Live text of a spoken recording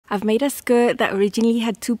I've made a skirt that originally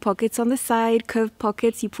had 2 pockets on the side, curved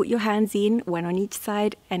pockets you put your hands in, one on each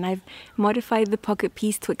side, and I've modified the pocket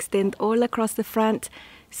piece to extend all across the front.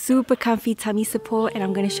 Super comfy tummy support, and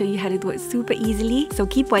I'm going to show you how to do it super easily, so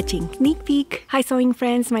keep watching. Sneak peek! Hi sewing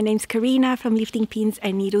friends, my name's Karina from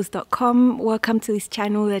liftingpinsandneedles.com. Welcome to this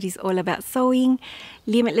channel that is all about sewing,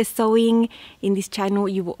 limitless sewing. In this channel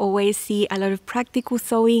you will always see a lot of practical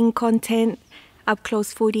sewing content, up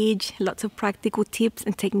close footage, lots of practical tips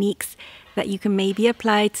and techniques that you can maybe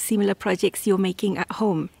apply to similar projects you're making at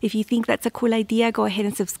home. If you think that's a cool idea, go ahead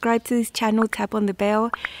and subscribe to this channel, tap on the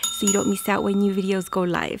bell so you don't miss out when new videos go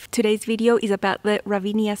live. Today's video is about the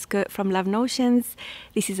Ravinia skirt from Love Notions.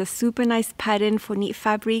 This is a super nice pattern for knit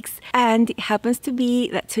fabrics, and it happens to be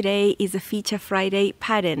that today is a Feature Friday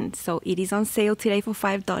pattern, so it is on sale today for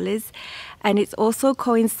 $5, and it's also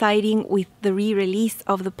coinciding with the re-release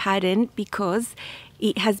of the pattern because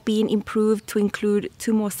it has been improved to include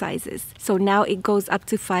 2 more sizes. So now it goes up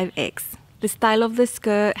to 5X. The style of the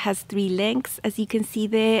skirt has 3 lengths, as you can see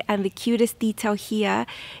there, and the cutest detail here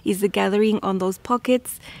is the gathering on those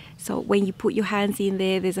pockets. So when you put your hands in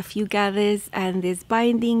there, there's a few gathers and there's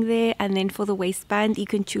binding there. And then for the waistband, you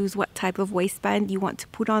can choose what type of waistband you want to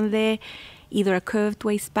put on there. Either a curved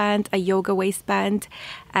waistband, a yoga waistband,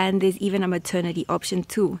 and there's even a maternity option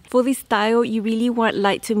too. For this style, you really want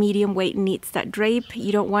light to medium weight knits that drape.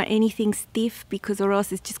 You don't want anything stiff because or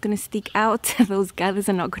else it's just going to stick out. Those gathers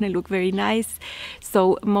are not going to look very nice.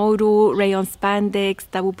 So modal, Rayon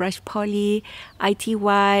Spandex, double brush poly,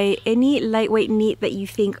 ITY, any lightweight knit that you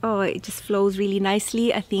think, oh, it just flows really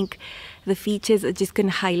nicely. I think the features are just going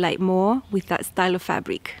to highlight more with that style of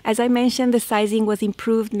fabric. As I mentioned, the sizing was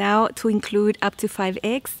improved now to include up to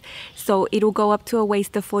 5X. So it'll go up to a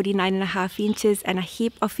waist of 49.5 inches and a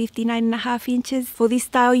hip of 59.5 inches. For this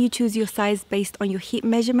style, you choose your size based on your hip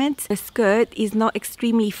measurement. The skirt is not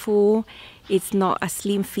extremely full. It's not a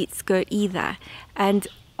slim fit skirt either. And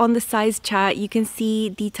on the size chart, you can see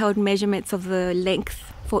detailed measurements of the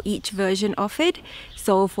length for each version of it.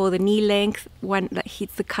 So for the knee length, one that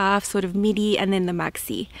hits the calf, sort of midi, and then the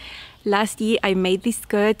maxi. Last year I made this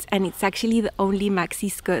skirt, and it's actually the only maxi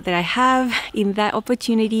skirt that I have. In that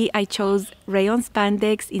opportunity, I chose Rayon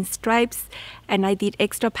Spandex in stripes, and I did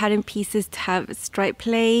extra pattern pieces to have stripe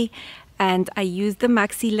play. And I used the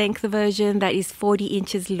maxi length version that is 40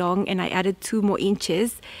 inches long, and I added 2 more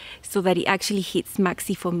inches so that it actually hits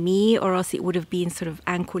maxi for me, or else it would have been sort of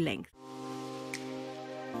ankle length.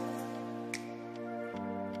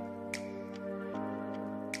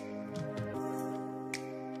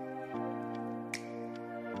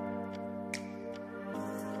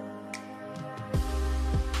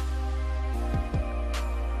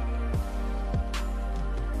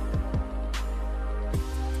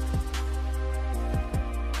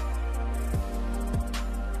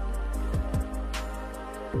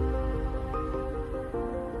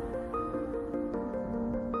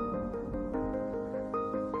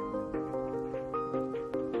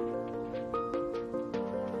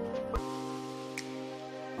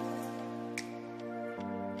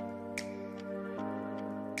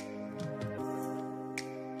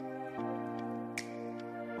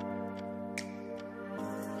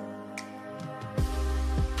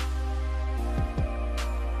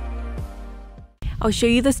 I'll show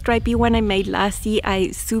you the stripy one I made last year.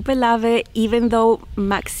 I super love it, even though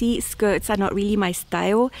maxi skirts are not really my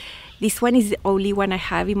style. This one is the only one I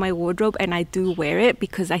have in my wardrobe, and I do wear it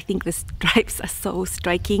because I think the stripes are so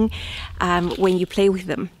striking when you play with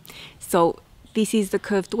them. So this is the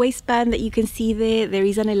curved waistband that you can see there. There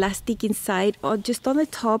is an elastic inside, or just on the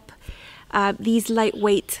top. These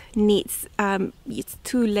lightweight knits, it's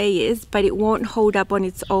 2 layers, but it won't hold up on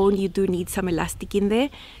its own. You do need some elastic in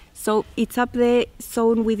there. So it's up there,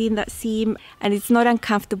 sewn within that seam, and it's not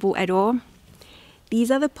uncomfortable at all.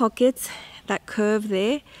 These are the pockets that curve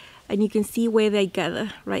there, and you can see where they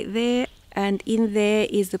gather right there. And in there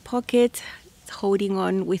is the pocket, it's holding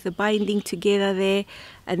on with the binding together there.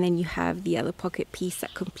 And then you have the other pocket piece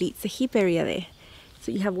that completes the hip area there.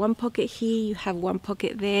 So you have 1 pocket here, you have 1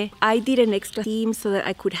 pocket there. I did an extra seam so that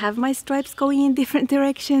I could have my stripes going in different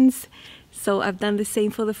directions. So I've done the same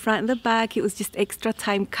for the front and the back. It was just extra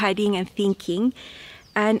time cutting and thinking,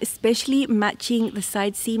 and especially matching the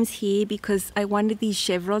side seams here because I wanted these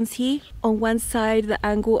chevrons here. On one side, the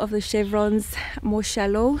angle of the chevrons more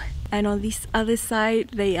shallow, and on this other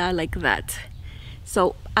side, they are like that.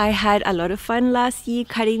 So I had a lot of fun last year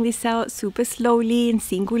cutting this out super slowly in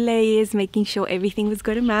single layers, making sure everything was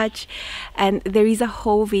going to match. And there is a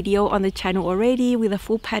whole video on the channel already with a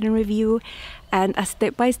full pattern review. and a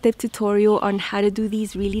step-by-step tutorial on how to do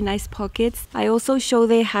these really nice pockets. I also show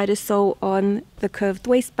there how to sew on the curved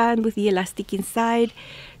waistband with the elastic inside,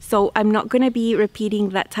 so I'm not going to be repeating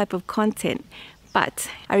that type of content. But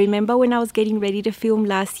I remember when I was getting ready to film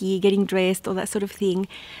last year, getting dressed, all that sort of thing,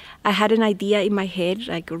 I had an idea in my head,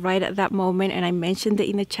 like right at that moment, and I mentioned it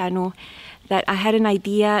in the channel, that I had an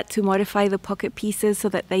idea to modify the pocket pieces so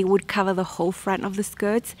that they would cover the whole front of the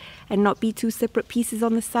skirt and not be two separate pieces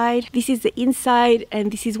on the side. This is the inside,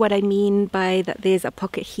 and this is what I mean by that there's a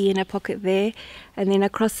pocket here and a pocket there. And then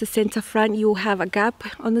across the center front, you'll have a gap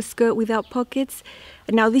on the skirt without pockets.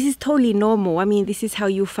 Now, this is totally normal. I mean, this is how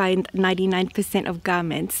you find 99% of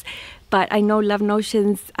garments. But I know Love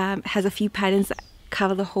Notions has a few patterns that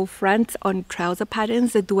cover the whole front on trouser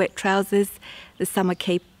patterns. The duet trousers, the summer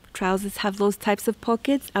cape trousers have those types of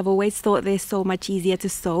pockets. I've always thought they're so much easier to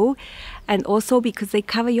sew, and also because they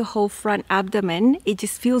cover your whole front abdomen, it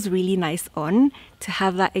just feels really nice on to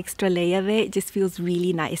have that extra layer there. It just feels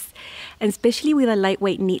really nice, and especially with a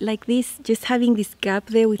lightweight knit like this, just having this gap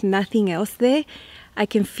there with nothing else there, I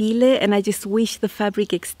can feel it, and I just wish the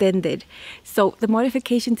fabric extended. So the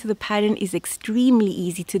modification to the pattern is extremely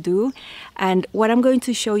easy to do, and what I'm going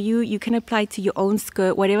to show you, you can apply to your own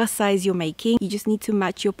skirt, whatever size you're making. You just need to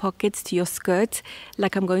match your pockets to your skirt,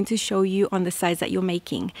 like I'm going to show you on the size that you're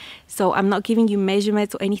making. So I'm not giving you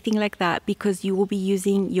measurements or anything like that, because you will be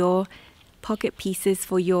using your pocket pieces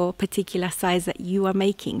for your particular size that you are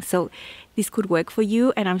making. So this could work for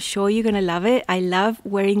you, and I'm sure you're gonna love it. I love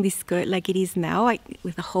wearing this skirt like it is now, like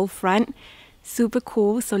with the whole front. Super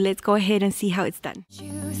cool. So let's go ahead and see how it's done.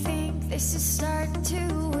 You think this is start to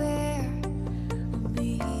where I'll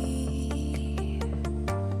be?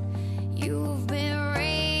 You've been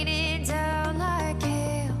rated down like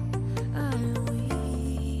hell. I'm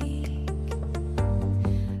weak.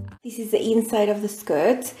 This is the inside of the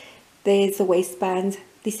skirt. There's the waistband.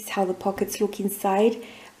 This is how the pockets look inside.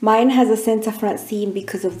 Mine has a center front seam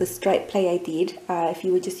because of the stripe play I did. If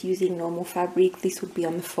you were just using normal fabric, this would be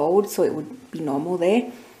on the fold, so it would be normal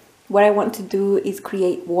there. What I want to do is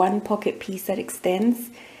create one pocket piece that extends.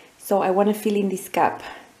 So I want to fill in this gap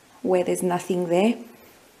where there's nothing there.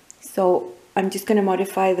 So I'm just going to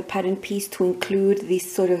modify the pattern piece to include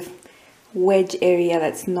this sort of wedge area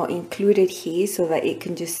that's not included here, so that it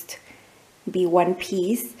can just be one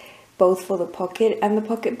piece, both for the pocket and the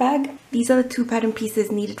pocket bag. These are the two pattern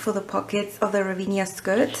pieces needed for the pockets of the Ravinia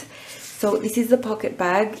skirt. So this is the pocket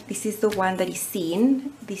bag. This is the one that is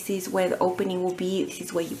seen. This is where the opening will be. This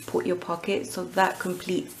is where you put your pocket. So that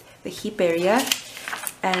completes the hip area.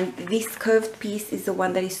 And this curved piece is the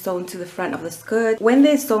one that is sewn to the front of the skirt. When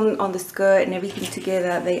they're sewn on the skirt and everything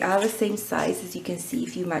together, they are the same size, as you can see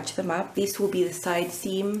if you match them up. This will be the side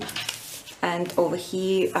seam, and over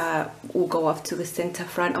here will go off to the center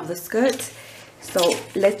front of the skirt. So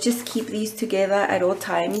let's just keep these together at all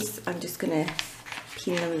times. I'm just gonna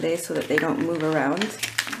pin them there so that they don't move around.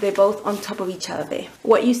 They're both on top of each other there.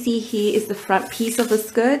 What you see here is the front piece of the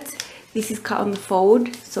skirt. This is cut on the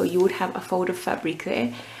fold, so you would have a fold of fabric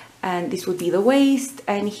there, and this would be the waist,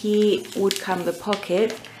 and here would come the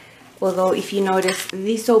pocket. Although if you notice,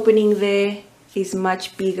 this opening there is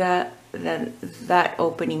much bigger than that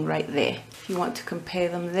opening right there. If you want to compare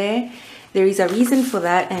them there is a reason for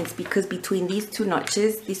that, and it's because between these two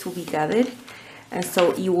notches this will be gathered, and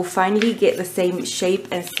so you will finally get the same shape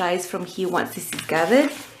and size from here once this is gathered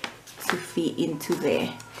to fit into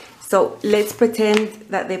there. So let's pretend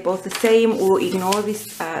that they're both the same. We'll ignore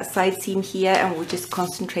this side seam here, and we'll just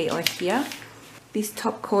concentrate on here. This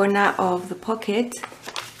top corner of the pocket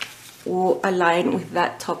will align with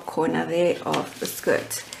that top corner there of the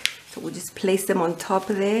skirt. So we'll just place them on top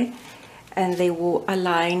there, and they will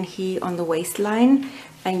align here on the waistline,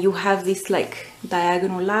 and you have this like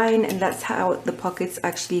diagonal line, and that's how the pockets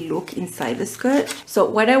actually look inside the skirt. So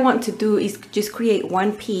what I want to do is just create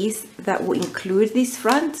one piece that will include this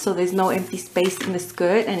front, so there's no empty space in the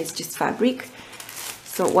skirt and it's just fabric.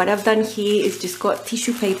 So what I've done here is just got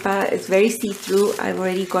tissue paper. It's very see-through. I've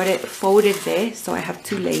already got it folded there, so I have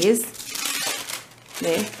two layers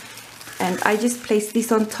there, and I just placed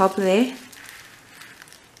this on top there,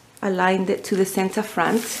 aligned it to the center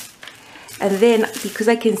front, and then because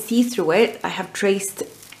I can see through it, I have traced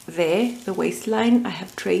there the waistline, I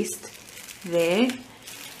have traced there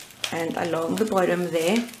and along the bottom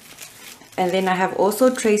there, and then I have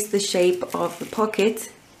also traced the shape of the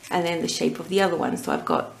pocket and then the shape of the other one. So I've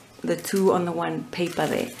got the two on the one paper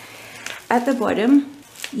there. At the bottom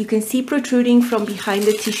you can see protruding from behind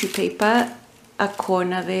the tissue paper a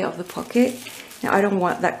corner there of the pocket. Now I don't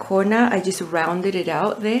want that corner, I just rounded it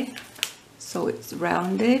out there, so it's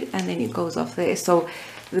rounded and then it goes off there. So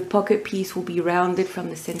the pocket piece will be rounded from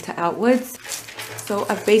the center outwards. So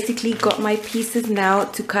I've basically got my pieces now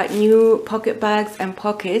to cut new pocket bags and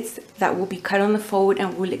pockets that will be cut on the fold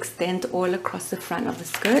and will extend all across the front of the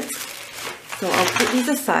skirt. So I'll put these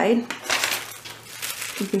aside.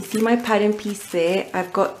 You can see my pattern piece there.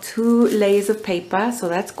 I've got 2 layers of paper, so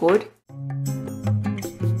that's good.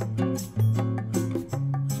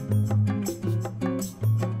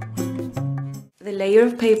 The layer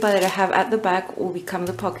of paper that I have at the back will become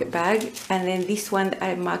the pocket bag, and then this one that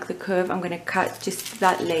I mark the curve, I'm going to cut just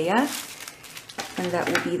that layer, and that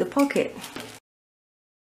will be the pocket.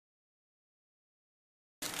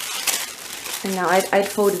 And now I'd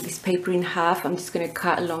folded this paper in half. I'm just going to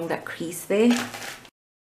cut along that crease there.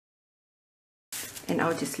 And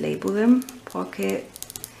I'll just label them pocket,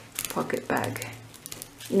 pocket bag.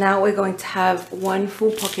 Now we're going to have one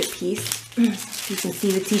full pocket piece. You can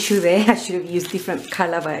see the tissue there. I should have used different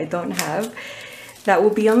color, but I don't have. That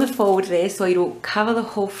will be on the fold there, so it will cover the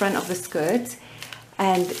whole front of the skirt.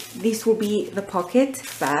 And this will be the pocket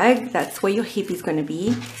bag. That's where your hip is going to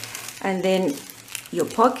be. And then your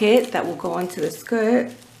pocket that will go onto the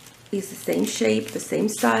skirt is the same shape, the same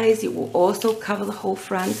size. It will also cover the whole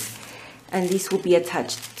front. And this will be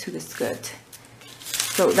attached to the skirt.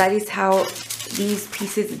 So that is how these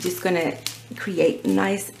pieces are just going to create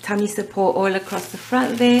nice tummy support all across the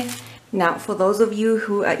front there. Now, for those of you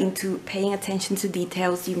who are into paying attention to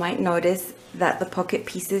details, you might notice that the pocket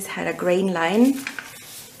pieces had a grain line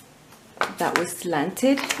that was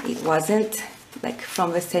slanted. It wasn't like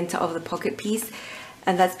from the center of the pocket piece,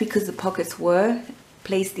 and that's because the pockets were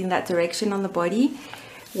placed in that direction on the body.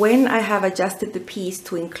 When I have adjusted the piece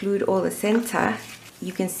to include all the center,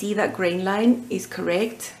 you can see that grain line is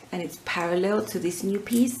correct and it's parallel to this new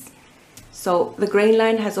piece. So the grain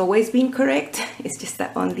line has always been correct. It's just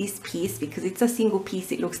that on this piece, because it's a single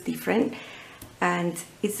piece, it looks different, and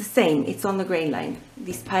it's the same, it's on the grain line.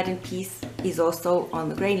 This pattern piece is also on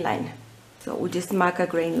the grain line. So we'll just mark a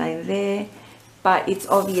grain line there, but it's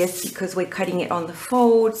obvious because we're cutting it on the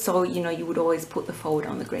fold, so you know, you would always put the fold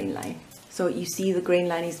on the grain line. So you see the grain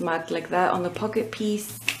line is marked like that on the pocket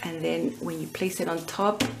piece, and then when you place it on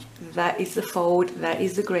top, that is the fold, that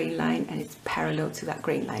is the grain line, and it's parallel to that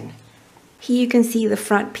grain line. Here you can see the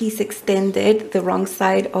front piece extended the wrong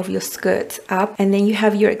side of your skirt up, and then you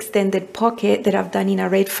have your extended pocket that I've done in a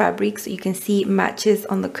red fabric, so you can see it matches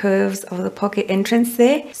on the curves of the pocket entrance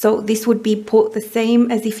there. So this would be put the same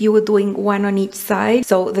as if you were doing one on each side.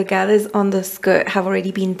 So the gathers on the skirt have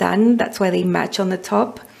already been done, that's why they match on the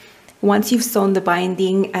top. Once you've sewn the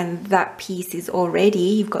binding and that piece is all ready,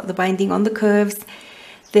 you've got the binding on the curves,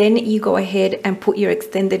 then you go ahead and put your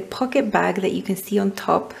extended pocket bag that you can see on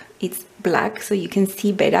top. It's black, so you can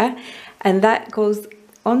see better, and that goes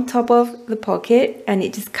on top of the pocket and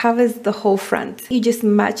it just covers the whole front. You just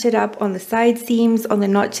match it up on the side seams, on the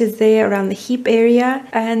notches there around the hip area,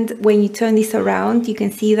 and when you turn this around, you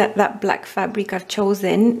can see that that black fabric I've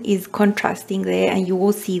chosen is contrasting there, and you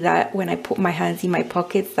will see that when I put my hands in my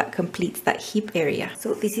pockets, that completes that hip area.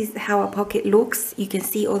 So this is how a pocket looks. You can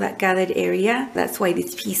see all that gathered area. That's why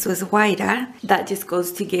this piece was wider. That just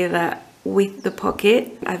goes together with the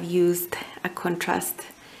pocket. I've used a contrast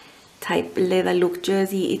type leather look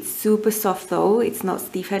jersey. It's super soft though, it's not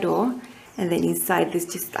stiff at all. And then inside there's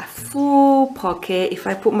just a full pocket. If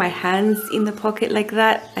I put my hands in the pocket like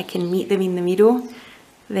that, I can meet them in the middle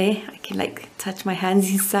there. I can like touch my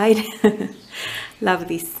hands inside. Love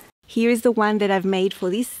this. Here is the one that I've made for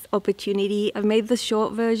this opportunity. I've made the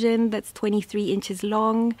short version that's 23 inches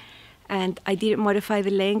long, and I didn't modify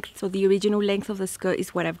the length, so the original length of the skirt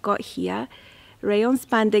is what I've got here. Rayon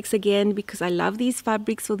Spandex again, because I love these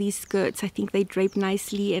fabrics for these skirts. I think they drape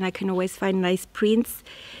nicely and I can always find nice prints.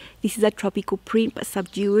 This is a tropical print but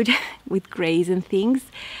subdued with grays and things.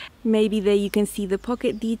 Maybe there you can see the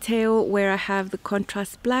pocket detail where I have the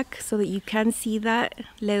contrast black so that you can see that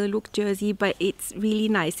leather look jersey, but it's really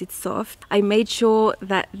nice, it's soft. I made sure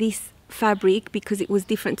that this fabric, because it was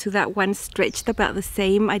different to that one, stretched about the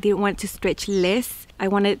same. I didn't want it to stretch less. I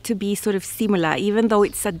want it to be sort of similar, even though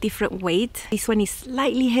it's a different weight. This one is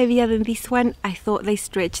slightly heavier than this one. I thought they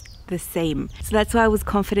stretched the same. So that's why I was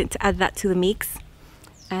confident to add that to the mix.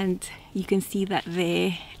 And you can see that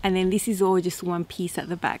there. And then this is all just one piece at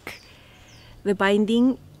the back. The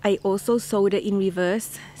binding, I also sewed it in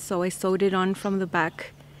reverse. So I sewed it on from the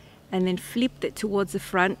back and then flipped it towards the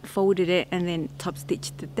front, folded it, and then top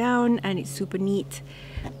stitched it down, and it's super neat.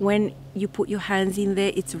 When you put your hands in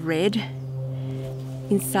there, it's red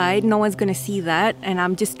inside. No one's gonna see that, and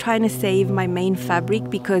I'm just trying to save my main fabric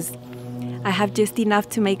because I have just enough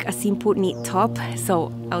to make a simple neat top,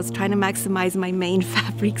 so I was trying to maximize my main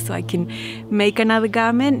fabric so I can make another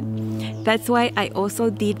garment. That's why I also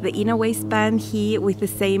did the inner waistband here with the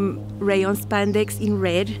same Rayon Spandex in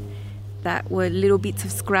red. That were little bits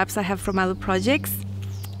of scraps I have from other projects,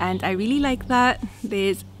 and I really like that.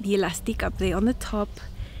 There's the elastic up there on the top,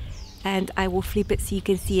 and I will flip it so you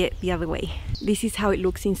can see it the other way. This is how it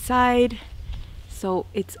looks inside. So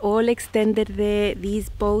it's all extended there. These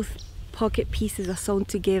both pocket pieces are sewn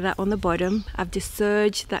together on the bottom. I've just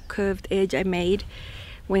serged that curved edge I made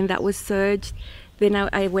when that was serged. Then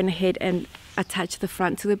I went ahead and attached the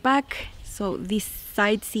front to the back. So this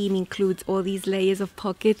side seam includes all these layers of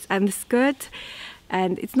pockets and the skirt,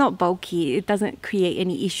 and it's not bulky. It doesn't create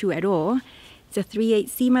any issue at all. It's a 3/8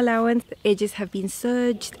 seam allowance. The edges have been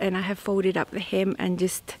serged, and I have folded up the hem and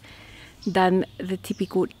just done the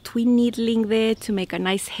typical twin needling there to make a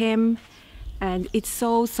nice hem. And it's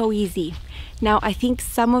so easy. Now I think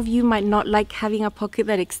some of you might not like having a pocket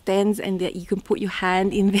that extends and that you can put your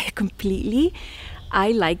hand in there completely.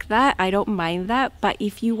 I like that, I don't mind that, but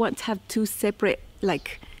if you want to have two separate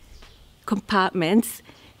like compartments,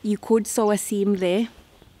 you could sew a seam there.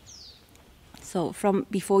 So from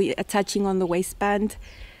before you're attaching on the waistband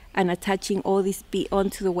and attaching all this bit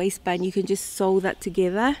onto the waistband, you can just sew that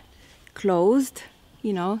together, closed,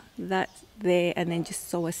 you know, that's there, and then just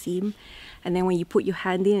sew a seam. And then when you put your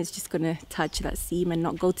hand in, it's just gonna touch that seam and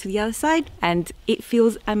not go to the other side. And it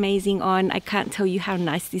feels amazing on. I can't tell you how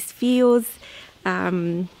nice this feels.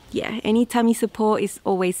 Yeah, any tummy support is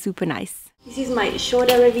always super nice. This is my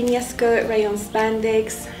shorter Ravinia skirt, Rayon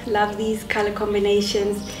Spandex. Love these color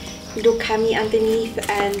combinations. Little cami underneath,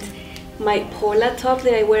 and my polar top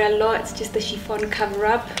that I wear a lot. It's just a chiffon cover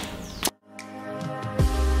up.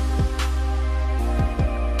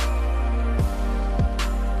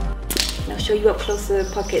 Show you up close to the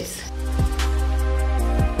pockets.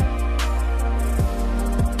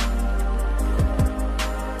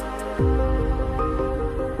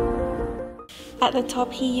 At the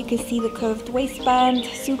top here you can see the curved waistband,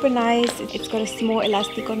 super nice. It's got a small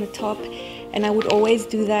elastic on the top, and I would always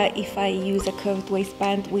do that if I use a curved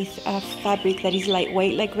waistband with a fabric that is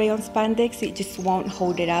lightweight like Rayon Spandex. It just won't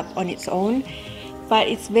hold it up on its own, but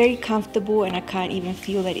it's very comfortable and I can't even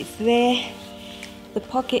feel that it's there. The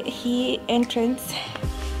pocket here, entrance,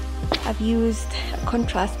 I've used a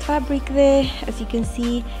contrast fabric there. As you can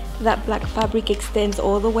see, that black fabric extends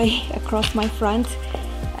all the way across my front,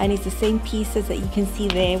 and it's the same pieces that you can see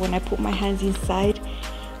there. When I put my hands inside,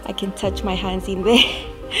 I can touch my hands in there.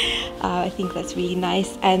 I think that's really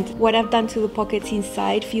nice, and what I've done to the pockets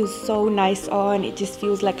inside feels so nice on. It just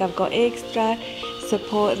feels like I've got extra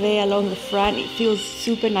support there along the front. It feels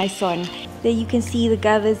super nice on. There you can see the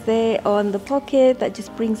gathers there on the pocket. That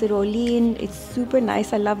just brings it all in. It's super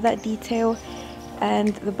nice. I love that detail,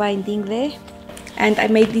 and the binding there. And I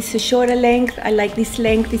made this a shorter length. I like this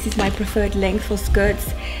length. This is my preferred length for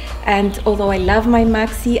skirts, and although I love my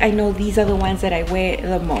maxi, I know these are the ones that I wear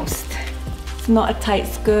the most. It's not a tight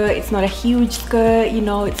skirt, it's not a huge skirt, you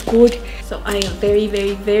know, it's good. So I am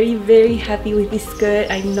very happy with this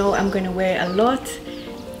skirt. I know I'm gonna wear a lot.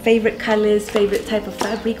 Favorite colors, favorite type of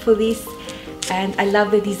fabric for this. And I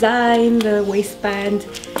love the design, the waistband,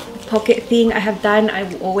 the pocket thing I have done. I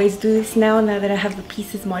will always do this now that I have the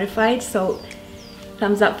pieces modified. So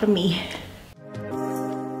thumbs up from me.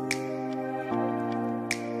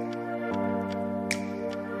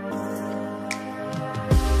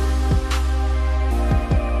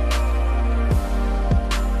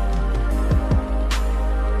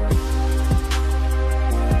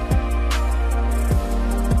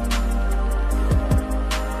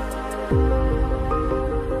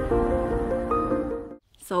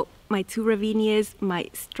 So my two Ravinias, my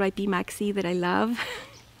stripy maxi that I love,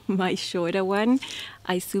 my shorter one,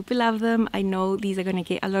 I super love them. I know these are gonna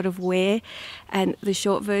get a lot of wear, and the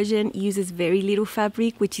short version uses very little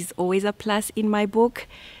fabric, which is always a plus in my book.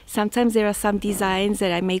 Sometimes there are some designs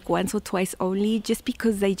that I make once or twice only just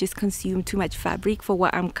because they just consume too much fabric for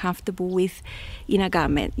what I'm comfortable with in a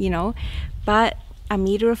garment, you know. But a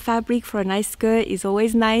meter of fabric for a nice skirt is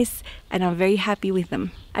always nice, and I'm very happy with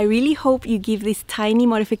them. I really hope you give this tiny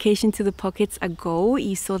modification to the pockets a go.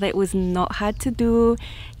 You saw that it was not hard to do.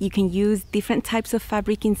 You can use different types of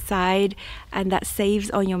fabric inside, and that saves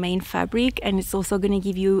on your main fabric, and it's also going to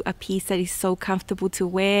give you a piece that is so comfortable to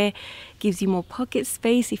wear, gives you more pocket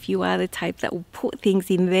space if you are the type that will put things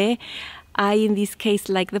in there. I, in this case,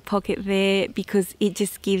 like the pocket there because it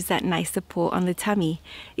just gives that nice support on the tummy.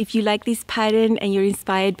 If you like this pattern and you're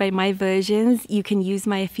inspired by my versions, you can use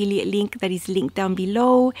my affiliate link that is linked down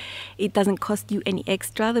below. It doesn't cost you any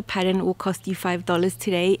extra. The pattern will cost you $5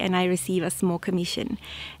 today and I receive a small commission.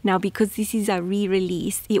 Now, because this is a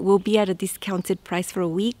re-release, it will be at a discounted price for a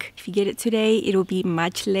week. If you get it today, it'll be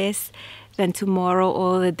much less than tomorrow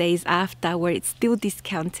or the days after where it's still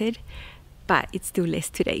discounted, but it's still less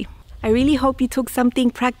today. I really hope you took something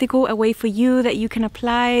practical away for you that you can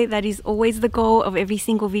apply. That is always the goal of every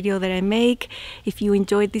single video that I make. If you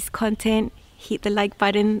enjoyed this content, hit the like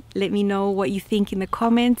button, let me know what you think in the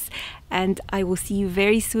comments, and I will see you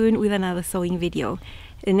very soon with another sewing video.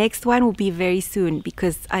 The next one will be very soon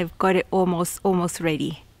because I've got it almost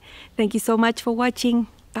ready. Thank you so much for watching.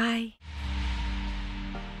 Bye.